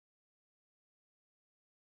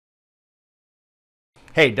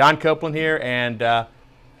Hey, Don Copeland here, and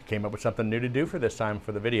came up with something new to do for this time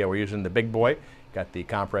for the video. We're using the big boy, got the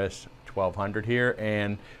Compress 1200 here,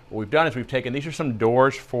 and what we've done is we've taken, these are some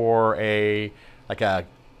doors for a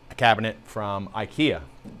cabinet from Ikea,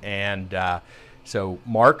 and so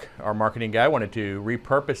Mark, our marketing guy, wanted to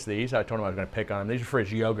repurpose these. I told him I was going to pick on them. These are for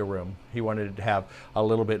his yoga room. He wanted to have a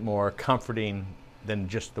little bit more comforting than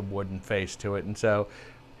just the wooden face to it, and so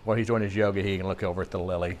while he's doing his yoga, he can look over at the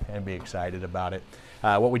lily and be excited about it.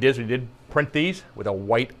 What we did is we did print these with a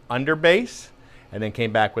white underbase and then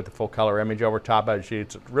came back with the full color image over top.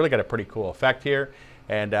 It's really got a pretty cool effect here.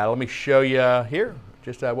 And let me show you here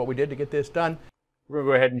just what we did to get this done. We're going to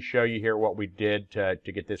go ahead and show you here what we did to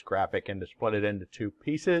get this graphic and to split it into two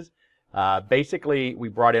pieces. Basically, we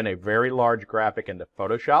brought in a very large graphic into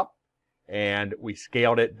Photoshop and we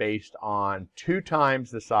scaled it based on 2 times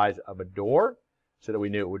the size of a door so that we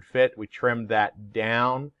knew it would fit. We trimmed that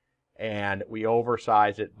down and we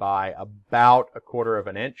oversized it by about 1/4 of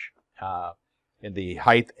an inch in the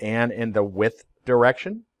height and in the width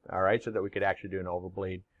direction, all right, so that we could actually do an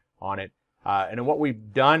overbleed on it. And then what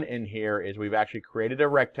we've done in here is we've actually created a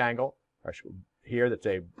rectangle here that's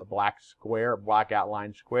a black square, a black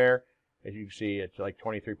outline square. As you can see, it's like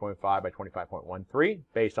 23.5 by 25.13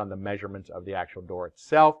 based on the measurements of the actual door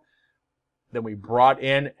itself. Then we brought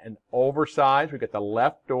in an oversized, we've got the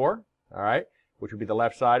left door, all right, which would be the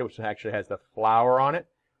left side, which actually has the flower on it.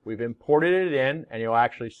 We've imported it in, and you'll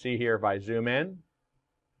actually see here if I zoom in,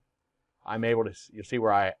 I'm able to, you'll see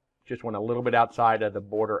where I just went a little bit outside of the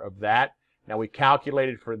border of that. Now we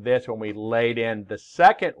calculated for this when we laid in the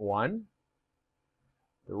second one,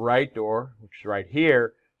 the right door, which is right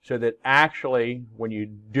here, so that actually when you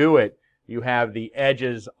do it, you have the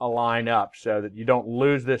edges align up so that you don't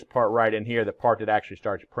lose this part right in here. The part that actually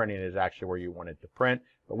starts printing is actually where you want it to print.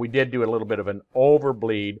 But we did do a little bit of an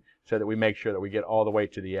overbleed so that we make sure that we get all the way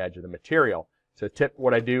to the edge of the material. So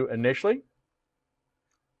what I do initially,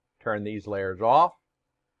 turn these layers off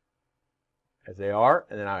as they are,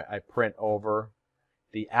 and then I print over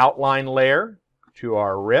the outline layer to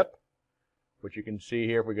our rip, which you can see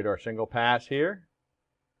here if we go to our single pass here.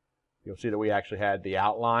 You'll see that we actually had the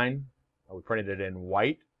outline. We printed it in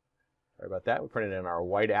white. Sorry about that. We printed it in our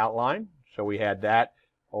white outline. So we had that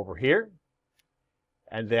over here.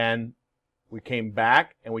 And then we came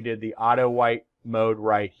back and we did the auto white mode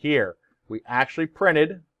right here. We actually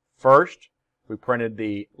printed first, we printed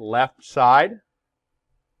the left side,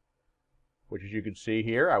 which as you can see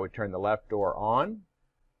here, I would turn the left door on,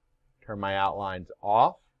 turn my outlines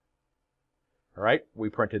off. All right, we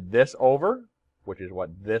printed this over, which is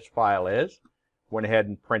what this file is. Went ahead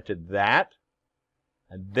and printed that.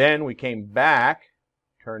 And then we came back,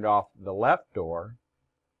 turned off the left door,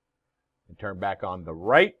 and turned back on the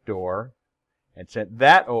right door, and sent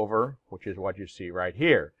that over, which is what you see right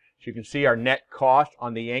here. So you can see our net cost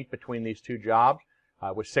on the ink between these two jobs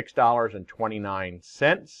was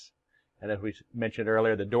 $6.29. And as we mentioned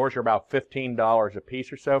earlier, the doors are about $15 a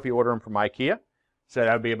piece or so if you order them from Ikea. So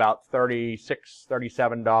that would be about $36,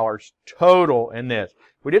 $37 total in this.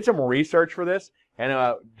 We did some research for this, and it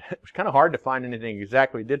was kind of hard to find anything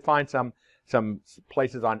exactly. We did find some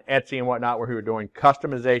places on Etsy and whatnot where we were doing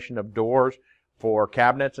customization of doors for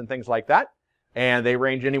cabinets and things like that. And they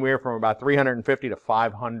range anywhere from about $350 to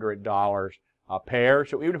 $500 a pair.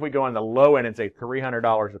 So even if we go on the low end and say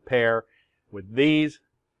 $300 a pair, with these,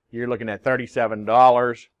 you're looking at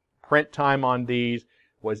 $37. Print time on these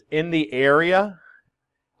was in the area.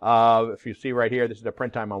 If you see right here, this is the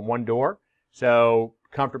print time on one door. So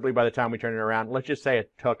comfortably by the time we turn it around, let's just say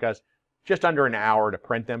it took us just under an hour to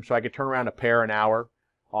print them. So I could turn around a pair an hour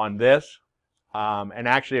on this. And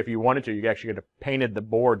actually, if you wanted to, you actually could have painted the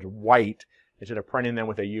boards white instead of printing them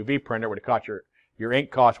with a UV printer. It would have caught your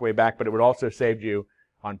ink cost way back, but it would also save you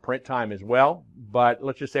on print time as well. But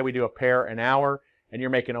let's just say we do a pair an hour, and you're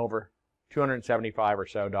making over $275 or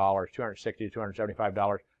so dollars, $260 to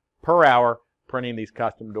 $275 per hour printing these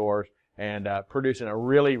custom doors and producing a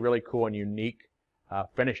really, really cool and unique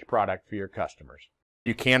finished product for your customers.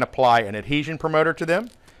 You can apply an adhesion promoter to them.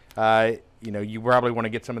 You probably want to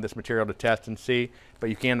get some of this material to test and see, but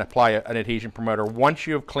you can apply an adhesion promoter once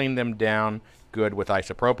you have cleaned them down good with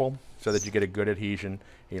isopropyl so that you get a good adhesion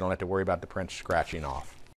and you don't have to worry about the print scratching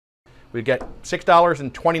off. We've got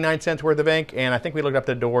 $6.29 worth of ink, and I think we looked up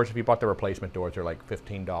the doors. If you bought the replacement doors, they're like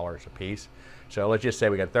 $15 a piece. So let's just say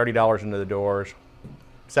we got $30 into the doors,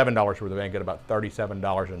 $7 worth of ink, and about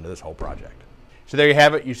 $37 into this whole project. So there you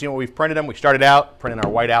have it. You see what we've printed them. We started out printing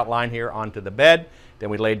our white outline here onto the bed. Then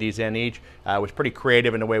we laid these in each. It was pretty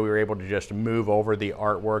creative in the way we were able to just move over the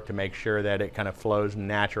artwork to make sure that it kind of flows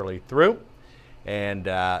naturally through. And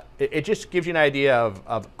it just gives you an idea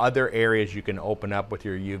of other areas you can open up with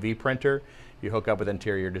your UV printer. You hook up with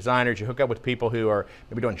interior designers, you hook up with people who are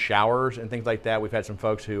maybe doing showers and things like that. We've had some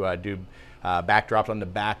folks who do backdrops on the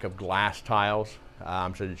back of glass tiles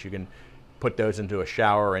so that you can put those into a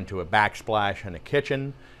shower, into a backsplash in a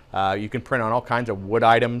kitchen. You can print on all kinds of wood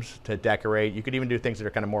items to decorate. You could even do things that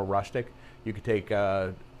are kind of more rustic. You could take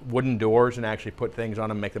wooden doors and actually put things on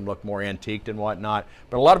them, make them look more antiqued and whatnot.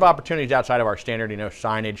 But a lot of opportunities outside of our standard,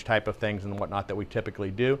 signage type of things and whatnot that we typically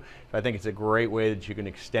do. So I think it's a great way that you can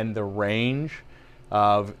extend the range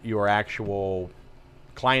of your actual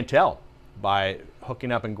clientele by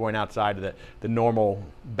hooking up and going outside of the normal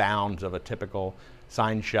bounds of a typical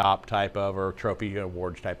sign shop type of or trophy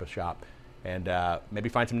awards type of shop. And maybe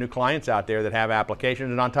find some new clients out there that have applications.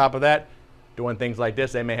 And on top of that, doing things like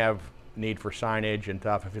this, they may have need for signage and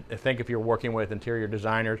stuff. I think if you're working with interior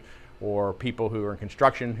designers or people who are in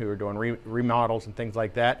construction who are doing remodels and things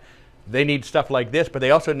like that, they need stuff like this, but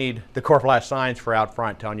they also need decor flash signs for out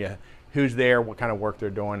front telling you who's there, what kind of work they're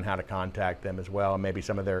doing, how to contact them as well, and maybe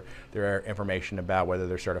some of their information about whether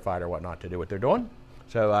they're certified or whatnot to do what they're doing.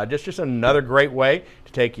 So just another great way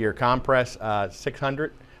to take your Compress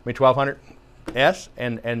 1200S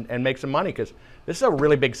and make some money, because this is a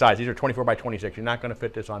really big size. These are 24 by 26. You're not going to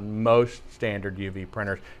fit this on most standard UV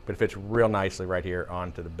printers, but it fits real nicely right here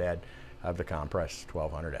onto the bed of the Compress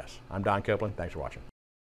 1200S. I'm Don Copeland. Thanks for watching.